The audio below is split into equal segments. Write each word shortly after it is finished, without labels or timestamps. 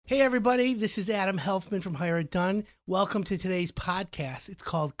Hey everybody, this is Adam Helfman from Hire It Done. Welcome to today's podcast. It's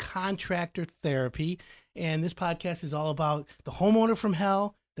called Contractor Therapy, and this podcast is all about the homeowner from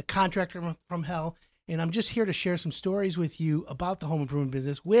hell, the contractor from hell, and I'm just here to share some stories with you about the home improvement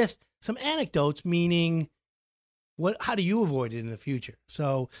business with some anecdotes, meaning how do you avoid it in the future?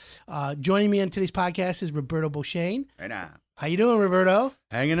 So joining me on today's podcast is Roberto Beauchene. Right now. How you doing, Roberto?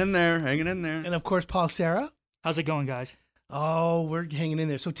 Hanging in there. And of course, Paul Serra. How's it going, guys? Oh, we're hanging in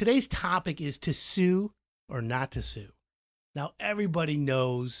there. So today's topic is to sue or not to sue. Now, everybody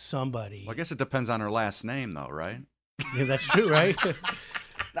knows somebody. Well, I guess it depends on her last name, though, right? Yeah, that's true, right?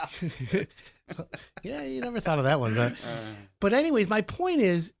 Yeah, you never thought of that one. But anyways, my point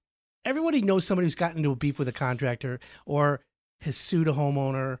is, everybody knows somebody who's gotten into a beef with a contractor or has sued a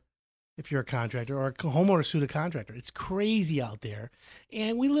homeowner, if you're a contractor, or a homeowner sued a contractor. It's crazy out there.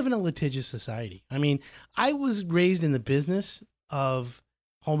 And we live in a litigious society. I mean, I was raised in the business of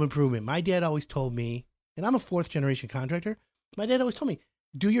home improvement. My dad always told me, and I'm a fourth generation contractor, my dad always told me,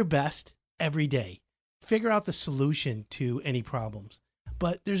 do your best every day. Figure out the solution to any problems.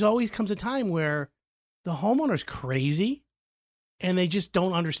 But there's always comes a time where the homeowner's crazy and they just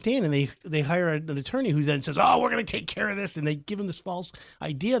don't understand, and they hire an attorney who then says, oh, we're going to take care of this, and they give them this false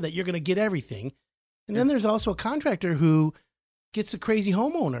idea that you're going to get everything. And then there's also a contractor who gets a crazy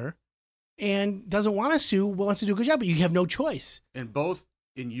homeowner and doesn't want to sue, wants to do a good job, but you have no choice. And both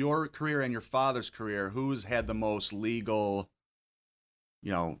in your career and your father's career, who's had the most legal,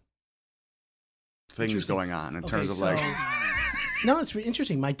 things going on in terms of No, it's really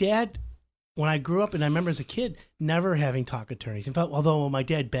interesting. My dad, when I grew up, and I remember as a kid, never having talk attorneys. In fact, although my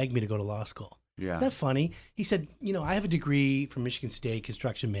dad begged me to go to law school. Yeah. Isn't that funny? He said, I have a degree from Michigan State,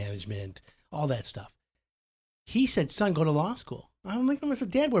 construction management, all that stuff. He said, son, go to law school. I'm like, I said,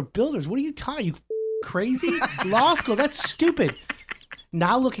 Dad, we're builders. What are you talking? You crazy? Law school? That's stupid.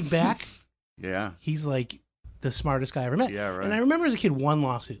 Now looking back, yeah, he's like the smartest guy I ever met. Yeah, right. And I remember as a kid, one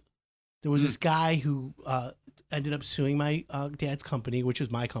lawsuit. There was this guy who ended up suing my dad's company, which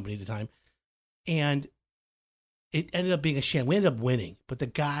was my company at the time. And it ended up being a sham. We ended up winning, but the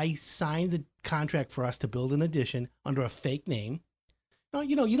guy signed the contract for us to build an addition under a fake name. Now,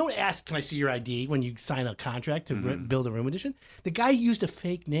 you don't ask, can I see your ID when you sign a contract to build a room addition? The guy used a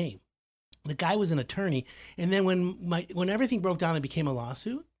fake name. The guy was an attorney. And then when everything broke down and became a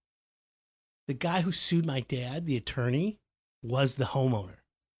lawsuit, the guy who sued my dad, the attorney, was the homeowner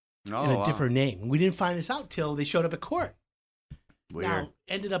in a different name. We didn't find this out till they showed up at court. Weird. Now,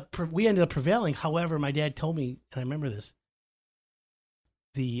 we ended up prevailing. However, my dad told me, and I remember this,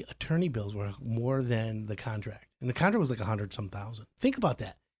 the attorney bills were more than the contract. And the contract was like $100-some thousand. Think about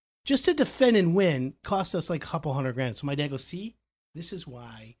that. Just to defend and win cost us like a couple $100,000. So my dad goes, see, this is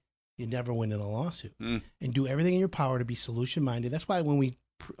why you never win in a lawsuit. And do everything in your power to be solution-minded. That's why when we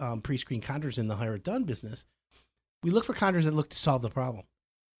pre-screen contractors in the Hire It Done business, we look for contractors that look to solve the problem,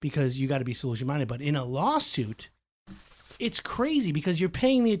 because you got to be solution-minded. But in a lawsuit, it's crazy because you're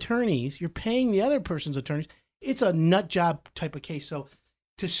paying the attorneys, you're paying the other person's attorneys. It's a nut job type of case. So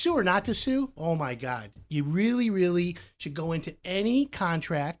to sue or not to sue, oh my God, you really, really should go into any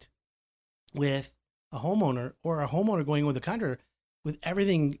contract with a homeowner or a homeowner going with a contractor with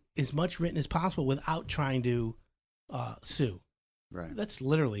everything as much written as possible without trying to sue. Right. That's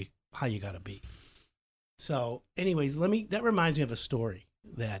literally how you got to be. So anyways, that reminds me of a story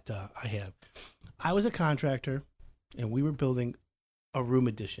that I have. I was a contractor, and we were building a room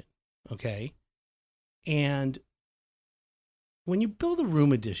addition, okay? And when you build a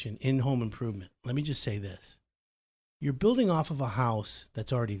room addition in home improvement, let me just say this. You're building off of a house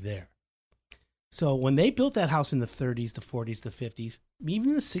that's already there. So when they built that house in the 30s, the 40s, the 50s,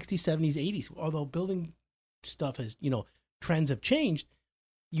 even the 60s, 70s, 80s, although building stuff has, trends have changed,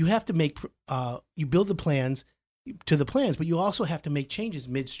 you have to make, you build the plans to the plans, but you also have to make changes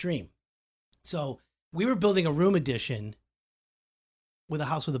midstream. So we were building a room addition with a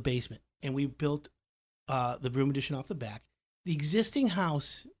house with a basement, and we built the room addition off the back. The existing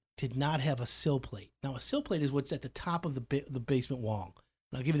house did not have a sill plate. Now, a sill plate is what's at the top of the basement wall.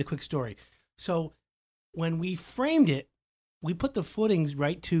 And I'll give you the quick story. So when we framed it, we put the footings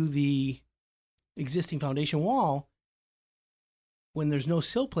right to the existing foundation wall. When there's no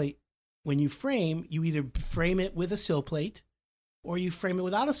sill plate, when you frame, you either frame it with a sill plate or you frame it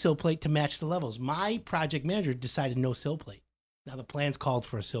without a sill plate to match the levels. My project manager decided no sill plate. Now the plans called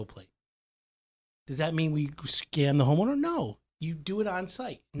for a sill plate. Does that mean we scam the homeowner? No, you do it on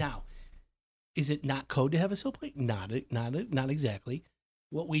site. Now, is it not code to have a sill plate? Not exactly.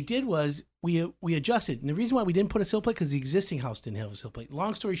 What we did was we adjusted. And the reason why we didn't put a sill plate, because the existing house didn't have a sill plate.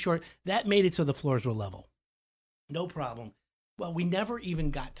 Long story short, that made it so the floors were level. No problem. Well, we never even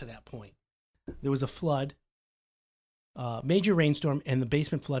got to that point. There was a flood, major rainstorm, and the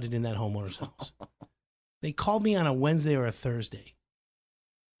basement flooded in that homeowner's house. They called me on a Wednesday or a Thursday.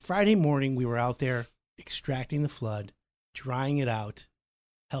 Friday morning, we were out there extracting the flood, drying it out,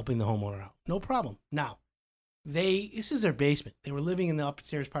 helping the homeowner out. No problem. Now, this is their basement. They were living in the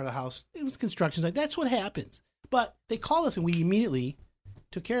upstairs part of the house. It was construction site. That's what happens. But they called us and we immediately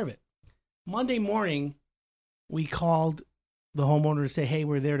took care of it. Monday morning, we called the homeowner to say, hey,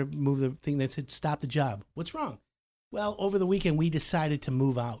 we're there to move the thing. That said, stop the job. What's wrong? Well, over the weekend, we decided to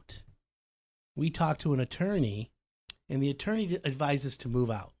move out. We talked to an attorney, and the attorney advised us to move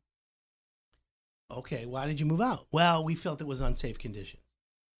out. Okay, why did you move out? Well, we felt it was unsafe conditions.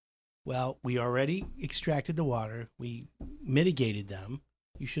 Well, we already extracted the water. We mitigated them.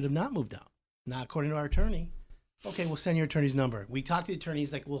 You should have not moved out. Not according to our attorney. Okay, we'll send your attorney's number. We talked to the attorney.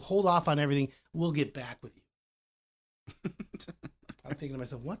 He's like, we'll hold off on everything. We'll get back with you. I'm thinking to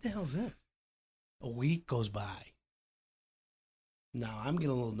myself, what the hell is this? A week goes by. Now I'm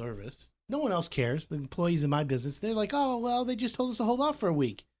getting a little nervous. No one else cares. The employees in my business, they're like, oh, well, they just told us to hold off for a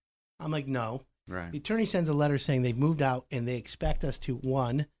week. I'm like, no. Right. The attorney sends a letter saying they've moved out and they expect us to,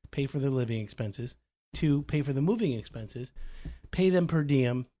 1, pay for their living expenses, 2, pay for the moving expenses, pay them per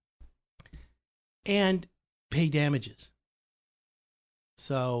diem, and pay damages.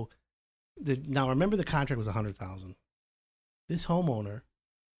 So now remember the contract was $100,000. This homeowner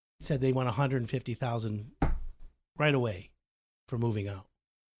said they want $150,000 right away for moving out.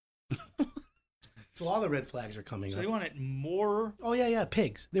 So all the red flags are coming up. So they wanted more? Oh, yeah,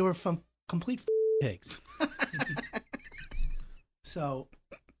 pigs. They were from complete pigs. So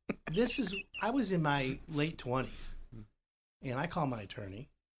I was in my late 20s, and I called my attorney.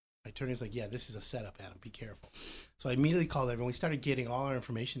 My attorney's like, yeah, this is a setup, Adam. Be careful. So I immediately called everyone. We started getting all our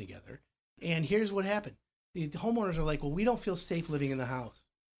information together. And here's what happened. The homeowners are like, well, we don't feel safe living in the house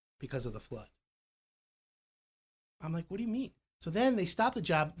because of the flood. I'm like, what do you mean? So then they stopped the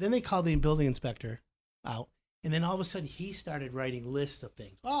job. Then they called the building inspector out. And then all of a sudden, he started writing lists of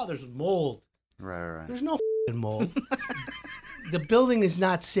things. Oh, there's mold. Right. There's no mold. The building is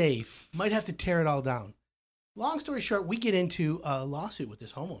not safe. Might have to tear it all down. Long story short, we get into a lawsuit with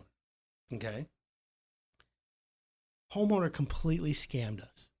this homeowner. Okay? Homeowner completely scammed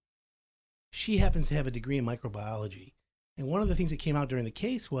us. She happens to have a degree in microbiology. And one of the things that came out during the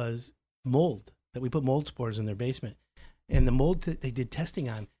case was mold, that we put mold spores in their basement. And the mold that they did testing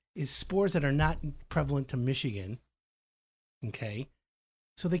on is spores that are not prevalent to Michigan. Okay?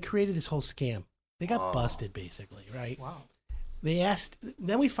 So they created this whole scam. They got busted, basically, right? Wow. They asked,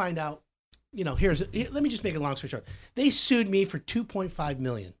 then we find out, let me just make a long story short. They sued me for $2.5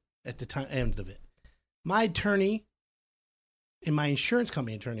 million at the end of it. My attorney and my insurance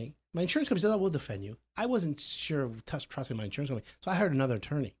company said, oh, we'll defend you. I wasn't sure of trusting my insurance company, so I hired another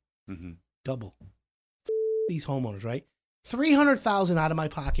attorney. Mm-hmm. Double. These homeowners, right? $300,000 out of my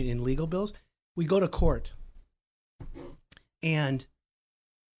pocket in legal bills. We go to court, and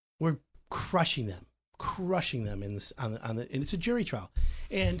we're crushing them in this and it's a jury trial.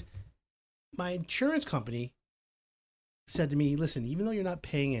 And my insurance company said to me, listen, even though you're not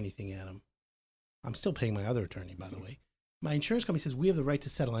paying anything, Adam, I'm still paying my other attorney, by the way. My insurance company says we have the right to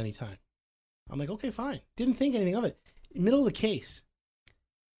settle anytime. I'm like, okay, fine. Didn't think anything of it. Middle of the case,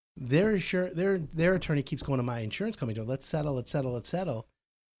 their attorney keeps going to my insurance company, let's settle.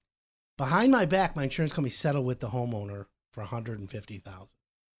 Behind my back, my insurance company settled with the homeowner for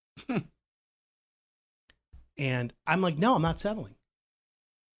 $150,000. And I'm like, no, I'm not settling.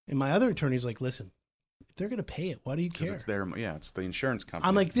 And my other attorney's like, listen, if they're going to pay it, why do you care? It's it's the insurance company.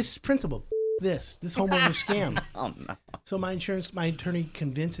 I'm like, this is principle. This homeowner scam. Oh, no. So my attorney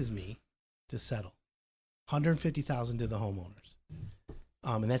convinces me to settle $150,000 to the homeowners.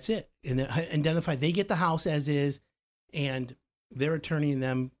 And that's it. And then identify, they get the house as is, and their attorney and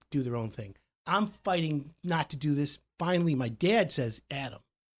them do their own thing. I'm fighting not to do this. Finally, my dad says, Adam,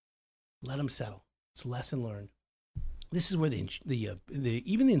 let them settle. It's a lesson learned. This is where even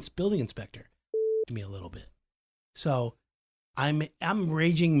the building inspector to me a little bit. So I'm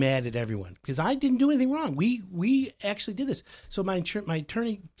raging mad at everyone because I didn't do anything wrong. We actually did this. So my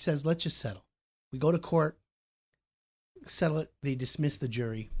attorney says, let's just settle. We go to court, settle it. They dismiss the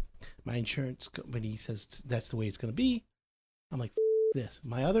jury. My insurance company says that's the way it's going to be. I'm like, this.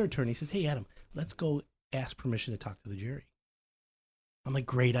 My other attorney says, hey, Adam, let's go ask permission to talk to the jury. I'm like,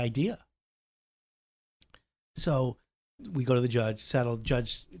 great idea. So we go to the judge, settle.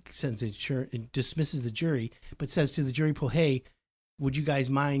 Judge sends it, dismisses the jury, but says to the jury pool, hey, would you guys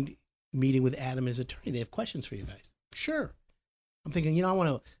mind meeting with Adam and his attorney? They have questions for you guys. Sure. I'm thinking, I want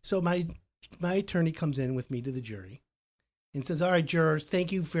to. So my attorney comes in with me to the jury. and says, all right, jurors,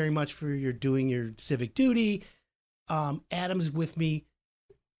 thank you very much for doing your civic duty. Adam's with me.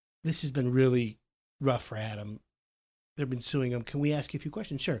 This has been really rough for Adam. They've been suing him. Can we ask you a few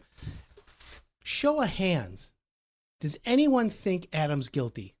questions? Sure. Show of hands. Does anyone think Adam's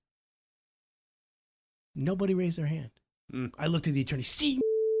guilty? Nobody raised their hand. I looked at the attorney. See,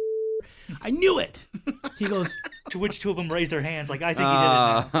 I knew it. He goes. To which two of them raised their hands like, I think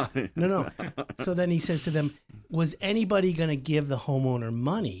he did it now. No. So then he says to them, was anybody going to give the homeowner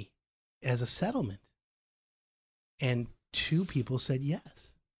money as a settlement? And 2 people said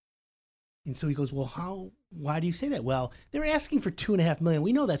yes. And so he goes, well, why do you say that? Well, they're asking for $2.5 million.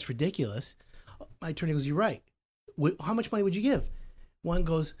 We know that's ridiculous. My attorney goes, you're right. How much money would you give? One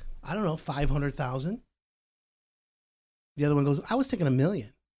goes, I don't know, 500,000. The other one goes, I was thinking $1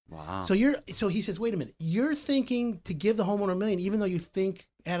 million. Wow. So he says, wait a minute, you're thinking to give the homeowner $1 million, even though you think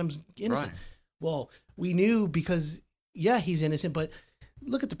Adam's innocent. Right. Well, we knew because, yeah, he's innocent, but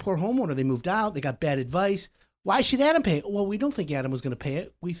look at the poor homeowner. They moved out. They got bad advice. Why should Adam pay it? Well, we don't think Adam was going to pay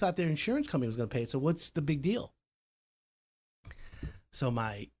it. We thought their insurance company was going to pay it. So what's the big deal? So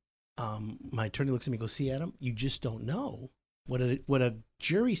my attorney looks at me and goes, see, Adam, you just don't know what a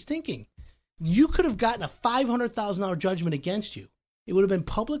jury's thinking. You could have gotten a $500,000 judgment against you. It would have been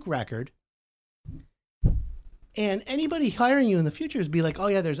public record. And anybody hiring you in the future is be like, oh,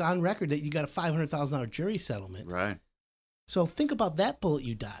 yeah, there's on record that you got a $500,000 jury settlement. Right. So think about that bullet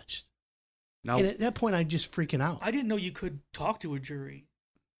you dodged. Now, and at that point, I'm just freaking out. I didn't know you could talk to a jury.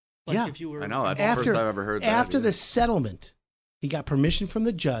 Like Yeah. if you were, I know. That's the first I've ever heard that. After the settlement, he got permission from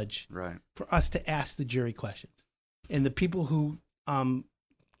the judge Right. for us to ask the jury questions. And the people who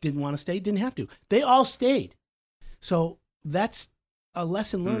didn't want to stay didn't have to. They all stayed. So that's a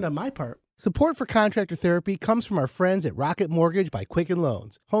lesson learned on my part. Support for Contractor Therapy comes from our friends at Rocket Mortgage by Quicken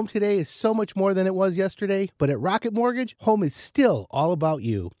Loans. Home today is so much more than it was yesterday, but at Rocket Mortgage, home is still all about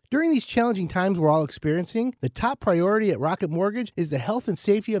you. During these challenging times we're all experiencing, the top priority at Rocket Mortgage is the health and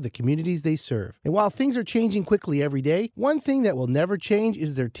safety of the communities they serve. And while things are changing quickly every day, one thing that will never change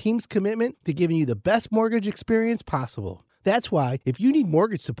is their team's commitment to giving you the best mortgage experience possible. That's why, if you need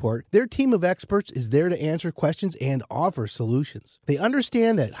mortgage support, their team of experts is there to answer questions and offer solutions. They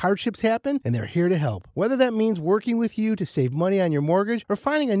understand that hardships happen, and they're here to help. Whether that means working with you to save money on your mortgage or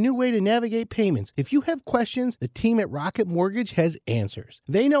finding a new way to navigate payments, if you have questions, the team at Rocket Mortgage has answers.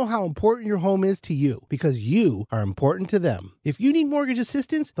 They know how important your home is to you because you are important to them. If you need mortgage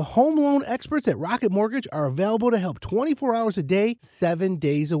assistance, the home loan experts at Rocket Mortgage are available to help 24 hours a day, 7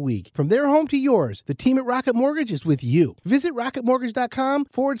 days a week. From their home to yours, the team at Rocket Mortgage is with you. Visit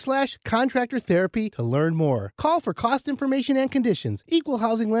rocketmortgage.com/contractor therapy to learn more. Call for cost information and conditions. Equal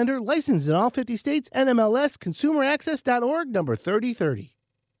housing lender, licensed in all 50 states, NMLS, consumeraccess.org, number 3030.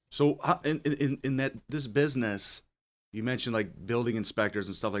 So in this business, you mentioned like building inspectors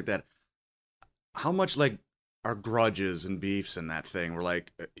and stuff like that. How much like are grudges and beefs in that thing? Where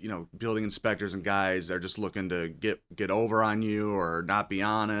like, building inspectors and guys, they're just looking to get over on you or not be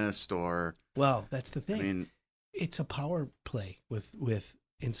honest or. Well, that's the thing. I mean, it's a power play with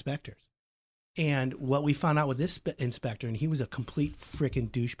inspectors. And what we found out with this inspector, and he was a complete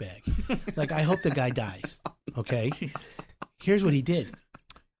freaking douchebag. Like, I hope the guy dies. Okay. Here's what he did.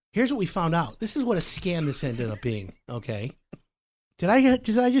 Here's what we found out. This is what a scam this ended up being. Okay. Did I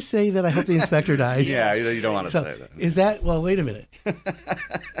just say that I hope the inspector dies? Yeah, you don't want to say that. Is that, well, wait a minute.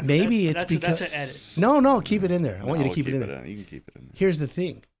 Maybe it's because. That's an edit. No, keep it in there. I want you to keep it in there. You can keep it in there. Here's the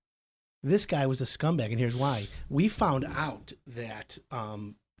thing. This guy was a scumbag, and here's why. We found out that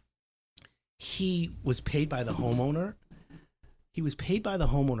he was paid by the homeowner. He was paid by the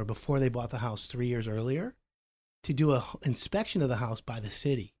homeowner before they bought the house 3 years earlier to do an inspection of the house by the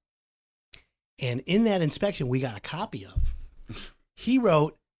city. And in that inspection, we got a copy of. He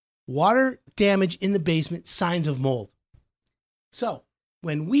wrote, water damage in the basement, signs of mold. So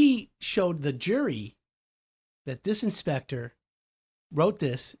when we showed the jury that this inspector wrote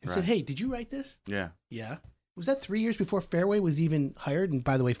this and said, hey, did you write this? Yeah. Yeah. Was that 3 years before Fairway was even hired? And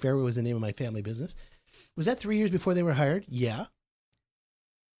by the way, Fairway was the name of my family business. Was that 3 years before they were hired? Yeah.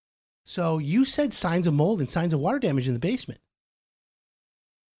 So you said signs of mold and signs of water damage in the basement.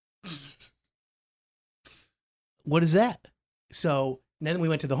 What is that? So then we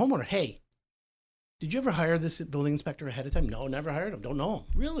went to the homeowner. Hey, did you ever hire this building inspector ahead of time? No, never hired him. Don't know him.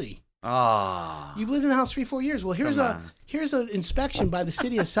 Really? Ah. You've lived in the house 3-4 years. Well, here's an inspection by the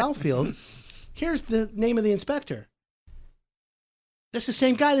city of Southfield. Here's the name of the inspector. That's the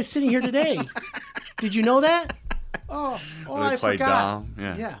same guy that's sitting here today. Did you know that? Oh, I forgot.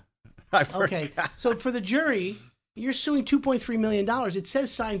 Yeah. Okay. So for the jury, you're suing $2.3 million. It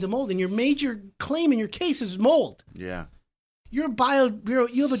says signs of mold, and your major claim in your case is mold. Yeah. you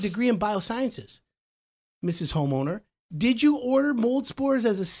have a degree in biosciences, Mrs. Homeowner. Did you order mold spores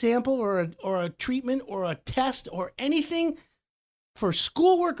as a sample or a treatment or a test or anything for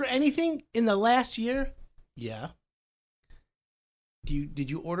schoolwork or anything in the last year? Yeah. Did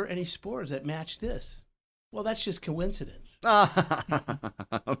you order any spores that match this? Well, that's just coincidence.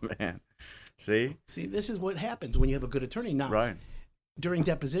 Oh, man. See, this is what happens when you have a good attorney. Now, right. During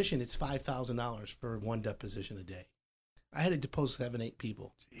deposition, it's $5,000 for one deposition a day. I had to depose 7-8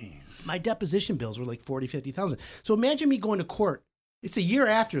 people. Jeez. My deposition bills were like $40,000-$50,000. So imagine me going to court. It's a year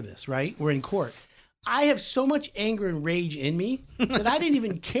after this, right? We're in court. I have so much anger and rage in me that I didn't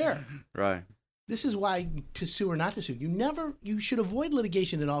even care. Right. This is why to sue or not to sue. You should avoid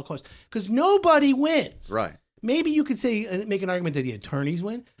litigation at all costs because nobody wins. Right. Maybe you could say, make an argument that the attorneys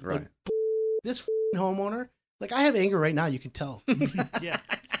win. Right. Like, this homeowner, like I have anger right now, you can tell. Yeah.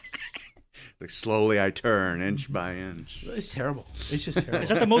 Like slowly I turn inch by inch. It's terrible. It's just terrible. Is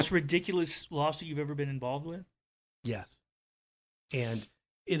that the most ridiculous lawsuit you've ever been involved with? Yes. And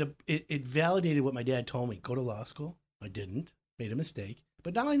it validated what my dad told me. Go to law school. I didn't. Made a mistake.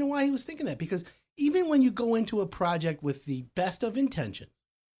 But now I know why he was thinking that. Because even when you go into a project with the best of intentions,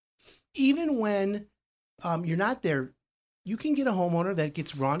 even when you're not there, you can get a homeowner that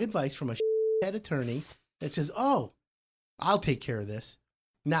gets wrong advice from a head attorney that says, oh, I'll take care of this.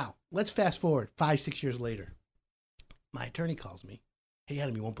 Now, let's fast forward 5-6 years later. My attorney calls me. Hey,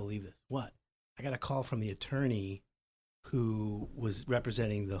 Adam, you won't believe this. What? I got a call from the attorney who was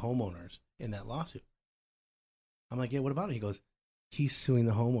representing the homeowners in that lawsuit. I'm like, yeah, what about it? He goes, he's suing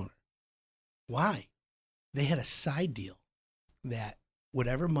the homeowner. Why? They had a side deal that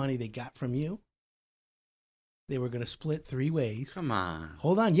whatever money they got from you, they were going to split 3 ways. Come on.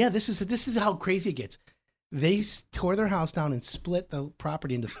 Hold on. Yeah, this is how crazy it gets. They tore their house down and split the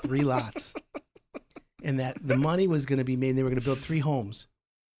property into 3 lots. And that the money was going to be made. They were going to build 3 homes.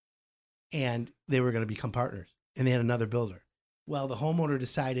 And they were going to become partners. And they had another builder. Well, the homeowner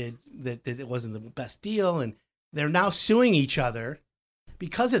decided that it wasn't the best deal. And they're now suing each other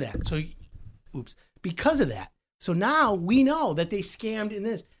because of that. So, because of that. So now we know that they scammed in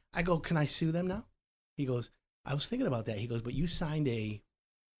this. I go, can I sue them now? He goes, I was thinking about that. He goes, but you signed a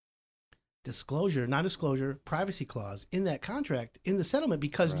non-disclosure, privacy clause in that contract, in the settlement,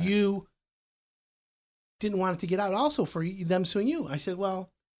 because right. you didn't want it to get out also for them suing you. I said,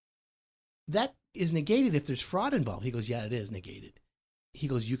 well, that is negated if there's fraud involved. He goes, yeah, it is negated. He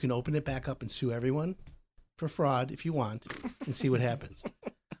goes, you can open it back up and sue everyone for fraud if you want and see what happens.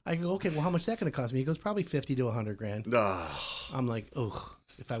 I go, okay, well, how much is that going to cost me? He goes, probably 50 to 100 grand. I'm like, oh,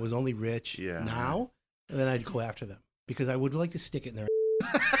 if I was only rich now, then I'd go after them because I would like to stick it in their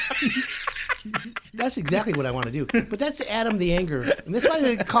That's exactly what I want to do. But that's Adam the anger. And that's why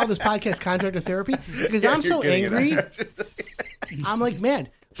they call this podcast Contractor Therapy, because I'm so angry. I'm like, man,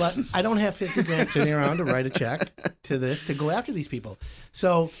 but I don't have 50 grand sitting around to write a check to this to go after these people.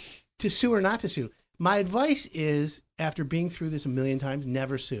 So to sue or not to sue, my advice is, after being through this a million times,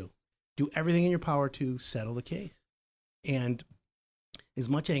 never sue. Do everything in your power to settle the case. And as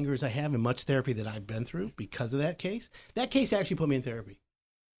much anger as I have and much therapy that I've been through because of that case actually put me in therapy.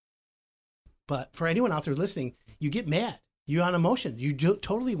 But for anyone out there listening, you get mad. You're on emotion. You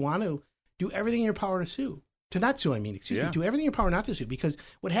totally want to do everything in your power to sue. To not sue, I mean, excuse me. Do everything in your power not to sue. Because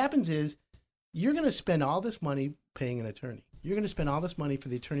what happens is you're going to spend all this money paying an attorney. You're going to spend all this money for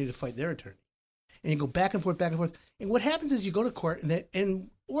the attorney to fight their attorney. And you go back and forth, back and forth. And what happens is you go to court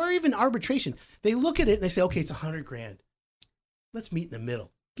or even arbitration. They look at it and they say, okay, it's 100 grand. Let's meet in the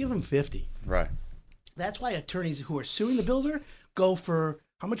middle. Give them 50. Right. That's why attorneys who are suing the builder go for,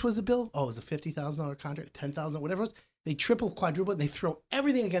 how much was the bill? Oh, it was a $50,000 contract, $10,000, whatever it was. They triple, quadruple, and they throw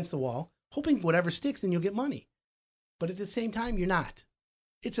everything against the wall, hoping whatever sticks, then you'll get money. But at the same time, you're not.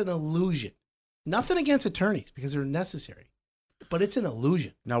 It's an illusion. Nothing against attorneys because they're necessary, but it's an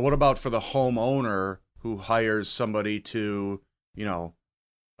illusion. Now, what about for the homeowner who hires somebody to,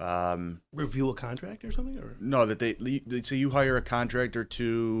 review a contract or something? Or no, that they say you hire a contractor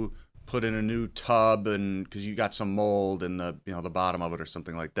to put in a new tub and because you got some mold in the the bottom of it or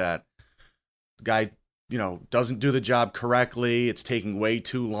something like that. The guy doesn't do the job correctly. It's taking way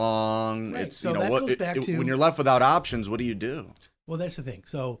too long. Right. It's so that goes back to when you're left without options, what do you do? Well, that's the thing.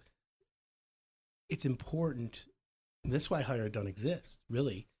 So it's important. This is why Hire It Done exists,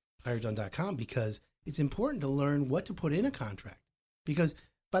 really, hireitdone.com, because it's important to learn what to put in a contract. Because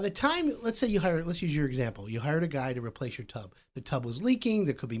by the time, let's use your example. You hired a guy to replace your tub. The tub was leaking.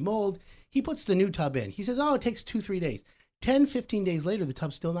 There could be mold. He puts the new tub in. He says, oh, it takes 2-3 days. 10, 15 days later, the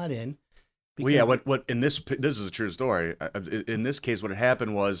tub's still not in. Well, yeah, what in this is a true story. In this case, what had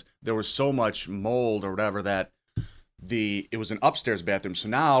happened was there was so much mold or whatever that it was an upstairs bathroom. So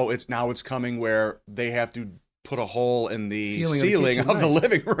now it's coming where they have to put a hole in the ceiling of the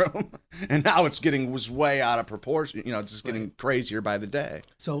living room, and now was way out of proportion. It's just getting crazier by the day.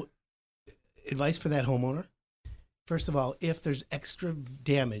 So, advice for that homeowner: first of all, if there's extra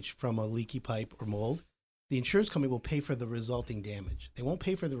damage from a leaky pipe or mold, the insurance company will pay for the resulting damage. They won't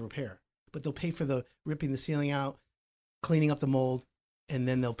pay for the repair, but they'll pay for the ripping the ceiling out, cleaning up the mold, and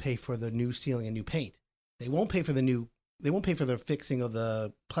then they'll pay for the new ceiling and new paint. They won't pay for the fixing of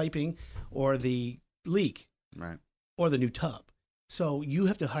the piping or the leak, right, or the new tub. So you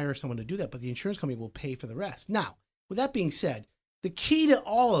have to hire someone to do that, but the insurance company will pay for the rest. Now, with that being said, the key to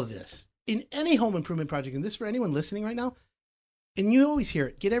all of this in any home improvement project, and this for anyone listening right now, and you always hear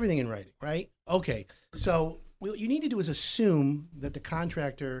it, get everything in writing, right? Okay, so what you need to do is assume that the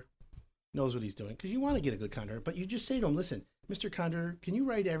contractor knows what he's doing, because you want to get a good contractor, but you just say to him, listen, Mr. Contractor, can you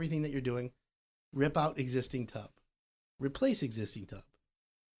write everything that you're doing? Rip out existing tub, replace existing tub,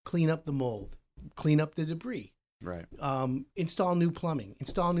 clean up the mold, clean up the debris, right? Install new plumbing,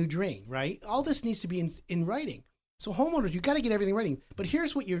 install new drain, right? All this needs to be in writing. So homeowners, you got to get everything in writing. But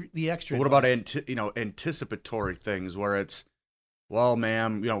here's what the extra. What about anticipatory things where it's, well,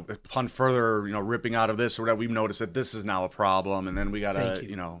 ma'am, upon further ripping out of this or whatever, we've noticed that this is now a problem, and then we got to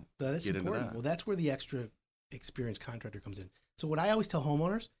that's get important. into that. Well, that's where the extra experienced contractor comes in. So what I always tell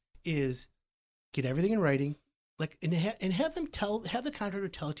homeowners is get everything in writing, and have the contractor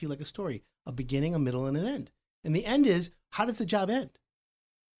tell it to you like a story, a beginning, a middle, and an end. And the end is, how does the job end?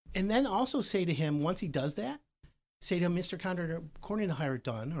 And then also say to him, once he does that, say to him, Mr. Contractor, according to Hire It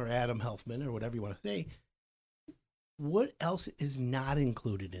Done, or Adam Helfman, or whatever you want to say, what else is not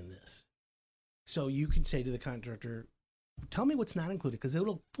included in this? So you can say to the contractor, tell me what's not included, because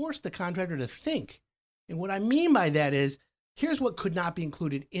it'll force the contractor to think. And what I mean by that is, here's what could not be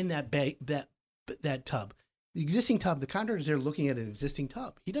included in that tub. The existing tub, the contractor's there looking at an existing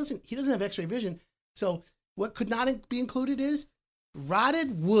tub. He doesn't have X-ray vision. So what could not be included is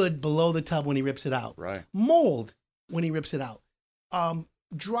rotted wood below the tub when he rips it out. Right. Mold when he rips it out.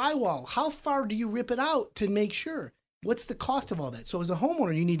 Drywall. How far do you rip it out to make sure? What's the cost of all that? So as a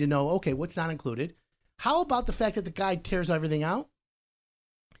homeowner, you need to know, okay, what's not included? How about the fact that the guy tears everything out,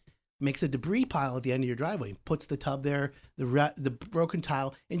 makes a debris pile at the end of your driveway, puts the tub there, the broken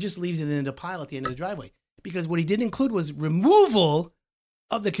tile, and just leaves it in a pile at the end of the driveway? Because what he didn't include was removal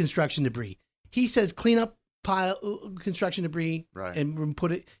of the construction debris. He says clean up pile construction debris, right, and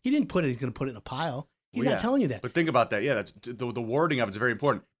put it. He didn't put it. He's going to put it in a pile. He's not telling you that. But think about that. Yeah, that's the wording of it's very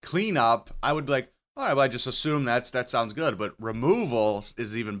important. Clean up, I would be like, all right, well, I just assume that sounds good. But removal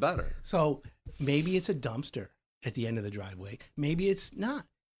is even better. So maybe it's a dumpster at the end of the driveway. Maybe it's not.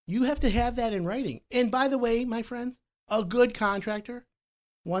 You have to have that in writing. And by the way, my friends, a good contractor,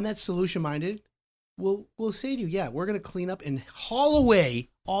 one that's solution-minded, will say to you, yeah, we're going to clean up and haul away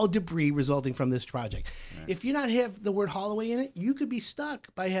all debris resulting from this project. Right. If you not have the word haul away in it, you could be stuck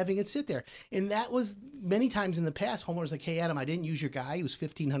by having it sit there. And that was many times in the past, homeowners like, hey, Adam, I didn't use your guy. He was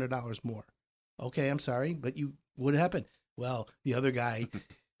 $1,500 more. Okay, I'm sorry, but what happened? Well, the other guy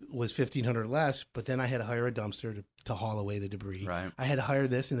was $1,500 less, but then I had to hire a dumpster to haul away the debris. Right. I had to hire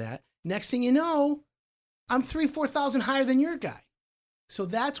this and that. Next thing you know, I'm $3,000-$4,000 higher than your guy. So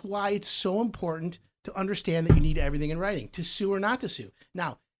that's why it's so important to understand that you need everything in writing, to sue or not to sue.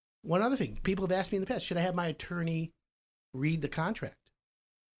 Now, one other thing, people have asked me in the past, should I have my attorney read the contract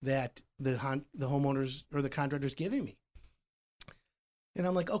that the homeowners or the contractor's giving me? And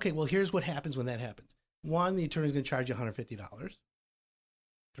I'm like, okay, well, here's what happens when that happens. One, the attorney's going to charge you $150,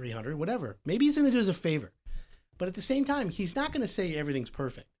 $300, whatever. Maybe he's going to do it as a favor. But at the same time, he's not going to say everything's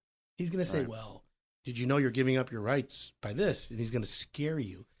perfect. He's going to say, right, well, did you know you're giving up your rights by this? And he's going to scare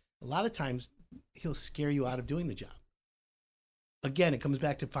you. A lot of times, he'll scare you out of doing the job. Again, it comes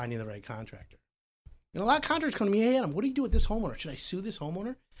back to finding the right contractor. And a lot of contractors come to me, hey, Adam, what do you do with this homeowner? Should I sue this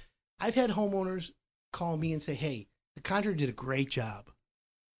homeowner? I've had homeowners call me and say, hey, the contractor did a great job,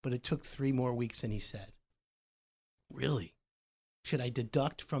 but it took 3 more weeks than he said. Really? Should I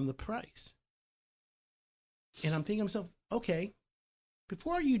deduct from the price? And I'm thinking to myself, okay,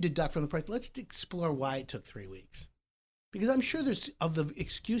 before you deduct from the price, let's explore why it took 3 weeks. Because I'm sure there's, of the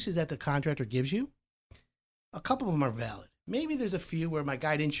excuses that the contractor gives you, a couple of them are valid. Maybe there's a few where my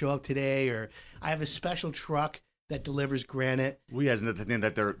guy didn't show up today, or I have a special truck that delivers granite. Well, yeah, isn't it the thing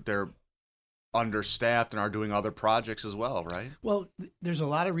that they're understaffed and are doing other projects as well, right? Well, there's a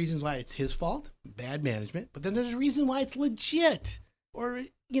lot of reasons why it's his fault, bad management, but then there's a reason why it's legit. Or,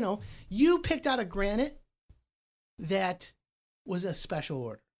 you picked out a granite that was a special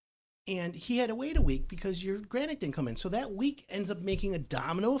order, and he had to wait a week because your granite didn't come in. So that week ends up making a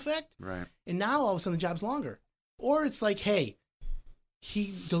domino effect. Right. And now all of a sudden the job's longer. Or it's like, hey,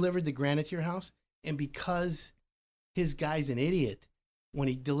 he delivered the granite to your house, and because his guy's an idiot, when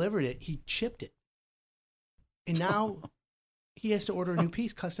he delivered it, he chipped it. And now he has to order a new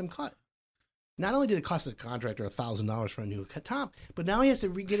piece, custom cut. Not only did it cost the contractor $1,000 for a new top, but now he has to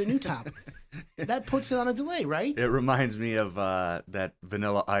get a new top. That puts it on a delay, right? It reminds me of that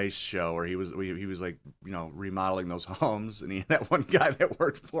Vanilla Ice show where he was like, you know, remodeling those homes, and he had that one guy that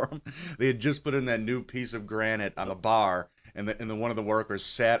worked for him. They had just put in that new piece of granite on the bar, and the one of the workers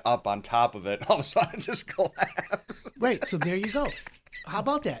sat up on top of it. All of a sudden, it just collapsed. Right. So there you go. How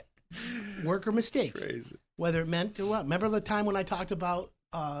about that? Worker mistake. Crazy. Whether it meant to what? Remember the time when I talked about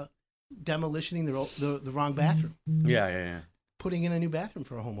demolitioning the wrong bathroom? Yeah. Putting in a new bathroom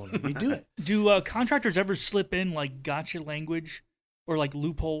for a homeowner. They do it. Do contractors ever slip in like gotcha language or like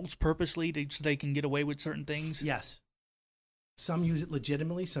loopholes purposely so they can get away with certain things? Yes. Some use it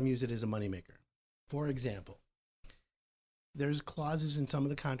legitimately. Some use it as a moneymaker. For example, there's clauses in some of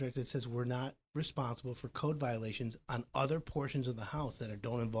the contracts that says we're not responsible for code violations on other portions of the house that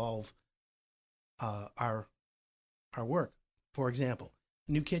don't involve our work. For example,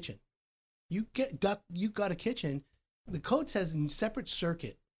 new kitchen. You got a kitchen. The code says in separate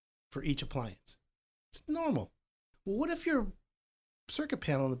circuit for each appliance. It's normal. Well, what if your circuit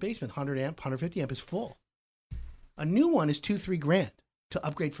panel in the basement, 100 amp, 150 amp, is full? A new one is $2-3 to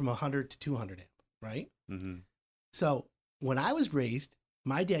upgrade from 100 to 200 amp, right? Mm-hmm. So when I was raised,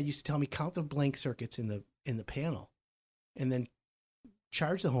 my dad used to tell me count the blank circuits in the panel, and then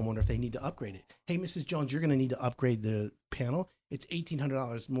charge the homeowner if they need to upgrade it. Hey, Mrs. Jones, you're going to need to upgrade the panel. It's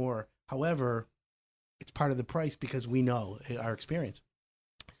 $1,800 more. However, it's part of the price because we know our experience.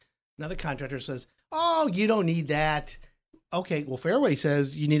 Another contractor says, oh, you don't need that. Okay, well, Fairway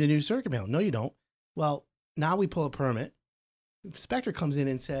says you need a new circuit panel. No, you don't. Well, now we pull a permit. The inspector comes in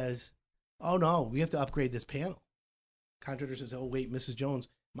and says, oh, no, we have to upgrade this panel. Contractor says, oh, wait, Mrs. Jones,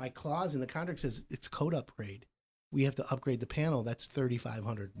 my clause in the contract says it's code upgrade. We have to upgrade the panel. That's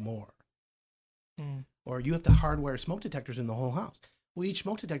 $3,500 more. Or you have to hardwire smoke detectors in the whole house. Well, each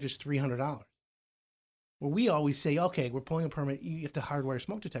smoke detector is $300. Well, we always say, okay, we're pulling a permit. You have to hardwire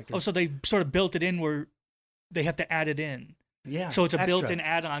smoke detectors. Oh, so they sort of built it in where they have to add it in. Yeah. So it's a extra. built-in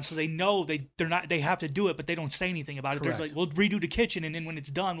add-on. So they know they have to do it, but they don't say anything about it. Correct. There's like, we'll redo the kitchen, and then when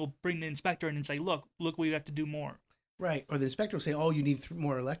it's done, we'll bring the inspector in and say, look, we have to do more. Right. Or the inspector will say, oh, you need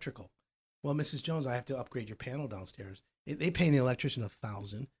more electrical. Well, Mrs. Jones, I have to upgrade your panel downstairs. They pay the electrician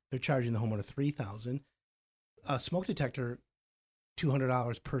 $1,000. They're charging the homeowner $3,000. A smoke detector,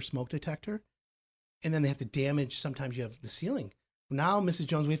 $200 per smoke detector. And then they have to damage, sometimes you have the ceiling. Now, Mrs.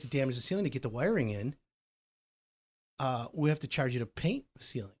 Jones, we have to damage the ceiling to get the wiring in. We have to charge you to paint the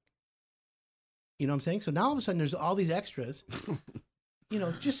ceiling. You know what I'm saying? So now all of a sudden there's all these extras. You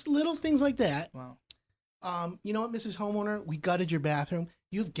know, just little things like that. Wow. You know what, Mrs. Homeowner? We gutted your bathroom.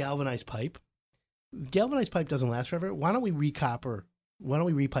 You have galvanized pipe. Galvanized pipe doesn't last forever. Why don't we re-copper? Why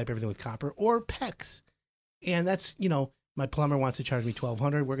don't we repipe everything with copper or PEX? And that's, you know, my plumber wants to charge me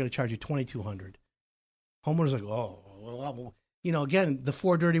 $1,200. We're going to charge you $2,200. Homeowner's like, oh, well, you know, again, the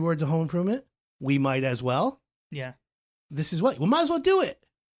 4 dirty words of home improvement. We might as well. Yeah. This is what we might as well do it.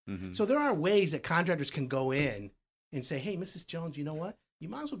 Mm-hmm. So there are ways that contractors can go in and say, hey, Mrs. Jones, you know what? You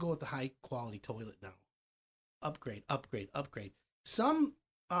might as well go with the high quality toilet now. Upgrade. Some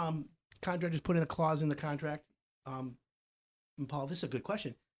contractors put in a clause in the contract. And Paul, this is a good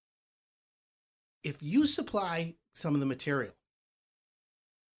question. If you supply some of the material,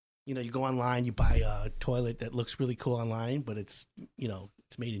 you know, you go online, you buy a toilet that looks really cool online, but it's, you know,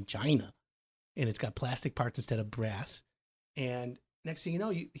 it's made in China and it's got plastic parts instead of brass. And next thing you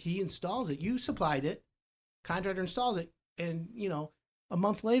know, he installs it. You supplied it. Contractor installs it. And, you know, a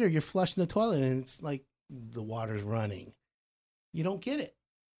month later, you're flushing the toilet and it's like the water's running. You don't get it.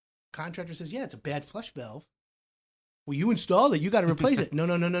 Contractor says, yeah, it's a bad flush valve. Well, you installed it. You got to replace it. No.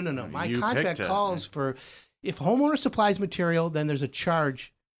 My You contract picked it. calls for, if homeowner supplies material, then there's a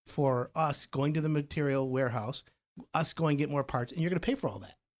charge for us going to the material warehouse, us going to get more parts, and you're going to pay for all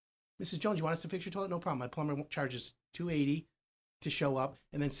that. Mrs. Jones, you want us to fix your toilet? No problem. My plumber charges $280 to show up,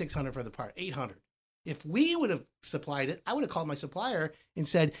 and then $600 for the part, $800. If we would have supplied it, I would have called my supplier and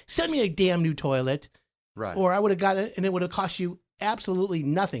said, send me a damn new toilet. Right. Or I would have got it, and it would have cost you absolutely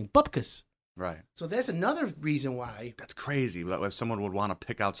nothing. Bupkis. Right. So that's another reason why. That's crazy. That if someone would want to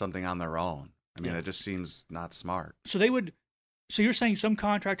pick out something on their own. I mean, Yeah. it just seems not smart. So you're saying some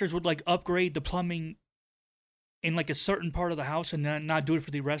contractors would like upgrade the plumbing in like a certain part of the house and not do it for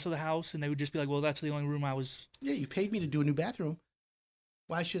the rest of the house, and they would just be like, well, that's the only room I was. Yeah, you paid me to do a new bathroom.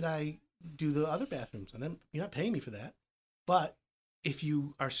 Why should I do the other bathrooms? And then you're not paying me for that. But if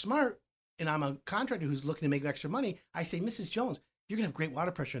you are smart, and I'm a contractor who's looking to make extra money, I say, Mrs. Jones, you're going to have great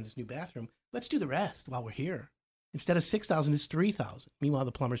water pressure in this new bathroom. Let's do the rest while we're here. Instead of $6,000, it's $3,000. Meanwhile,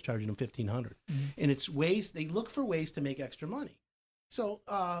 the plumber's charging them $1,500. Mm-hmm. And it's ways, they look for ways to make extra money. So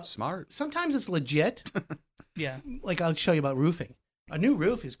smart. Sometimes it's legit. Yeah. Like I'll show you about roofing. A new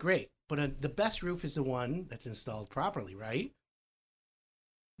roof is great, but the best roof is the one that's installed properly, right?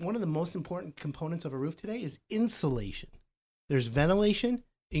 One of the most important components of a roof today is insulation. There's ventilation,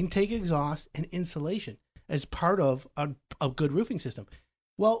 intake exhaust, and insulation as part of a good roofing system.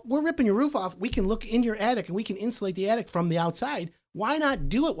 Well, we're ripping your roof off. We can look in your attic and we can insulate the attic from the outside. Why not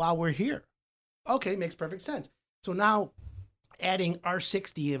do it while we're here? Okay, makes perfect sense. So now adding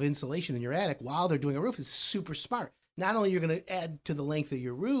R60 of insulation in your attic while they're doing a roof is super smart. Not only you're going to add to the length of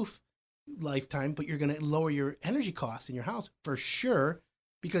your roof lifetime, but you're going to lower your energy costs in your house for sure,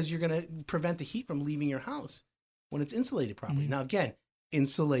 because you're going to prevent the heat from leaving your house when it's insulated properly. Mm-hmm. Now, again,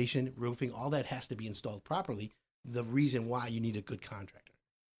 insulation, roofing, all that has to be installed properly. The reason why you need a good contractor.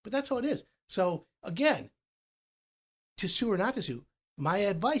 But that's how it is. So, again, to sue or not to sue, my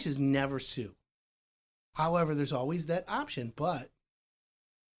advice is never sue. However, there's always that option, but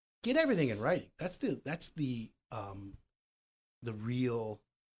get everything in writing. That's the real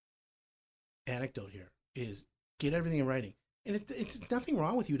anecdote here is get everything in writing. And it's nothing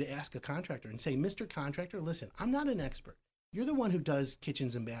wrong with you to ask a contractor and say, Mr. Contractor, listen, I'm not an expert. You're the one who does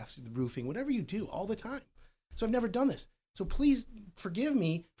kitchens and baths, roofing, whatever you do all the time. So I've never done this. So please forgive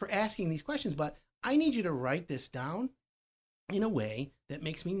me for asking these questions, but I need you to write this down in a way that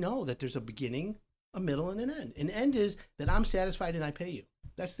makes me know that there's a beginning, a middle, and an end. An end is that I'm satisfied and I pay you.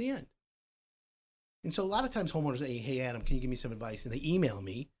 That's the end. And so a lot of times homeowners say, hey, Adam, can you give me some advice? And they email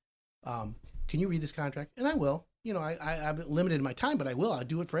me, can you read this contract? And I will. You know, I've limited my time, but I will. I'll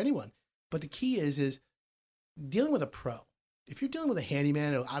do it for anyone. But the key is dealing with a pro. If you're dealing with a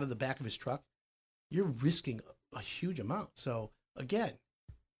handyman out of the back of his truck, you're risking a huge amount. So again,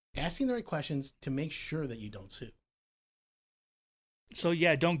 asking the right questions to make sure that you don't sue. So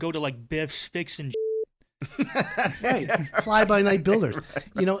yeah, don't go to like Biff's Fix and right. Fly-by-night builders. Right.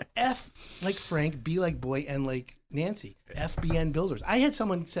 You know, F like Frank, B like boy, N like Nancy. FBN builders. I had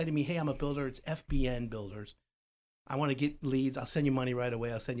someone say to me, hey, I'm a builder. It's FBN builders. I want to get leads. I'll send you money right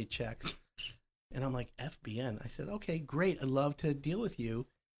away. I'll send you checks. And I'm like, FBN. I said, okay, great. I'd love to deal with you.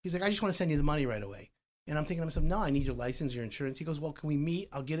 He's like, I just want to send you the money right away. And I'm thinking to myself, no, I need your license, your insurance. He goes, well, can we meet?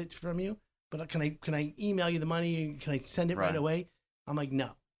 I'll get it from you. But can I email you the money? Can I send it right away? I'm like,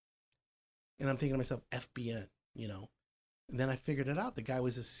 no. And I'm thinking to myself, FBN, you know. And then I figured it out. The guy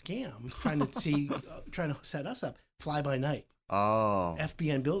was a scam trying to set us up. Fly by night. Oh.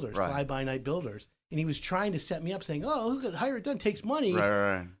 FBN builders, fly by night builders. And he was trying to set me up saying, oh, look at hire it done, takes money.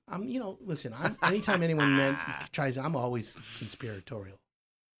 Right. Listen, anytime anyone tries, I'm always conspiratorial.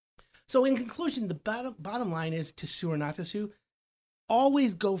 So in conclusion, the bottom line is to sue or not to sue.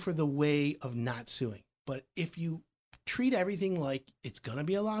 Always go for the way of not suing. But if you treat everything like it's going to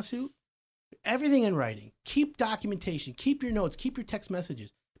be a lawsuit, everything in writing, keep documentation, keep your notes, keep your text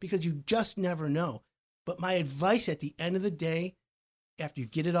messages, because you just never know. But my advice at the end of the day, after you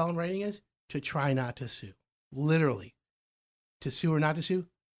get it all in writing, is to try not to sue. Literally. To sue or not to sue,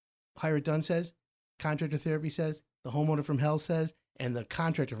 Hire It Done says, Contractor Therapy says, the homeowner from hell says, and the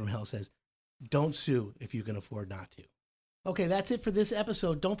contractor from hell says, don't sue if you can afford not to. Okay, that's it for this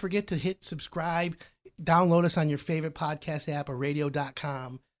episode. Don't forget to hit subscribe, download us on your favorite podcast app or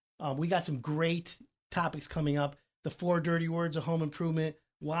radio.com. We got some great topics coming up. The 4 dirty words of home improvement,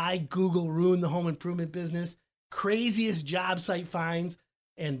 why Google ruined the home improvement business, craziest job site finds,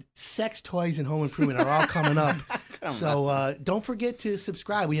 and sex toys and home improvement are all coming up. So don't forget to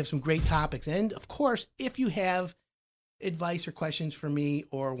subscribe. We have some great topics. And, of course, if you have advice or questions for me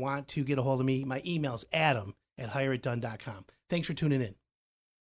or want to get a hold of me, my email is adam@hireitdone.com. Thanks for tuning in.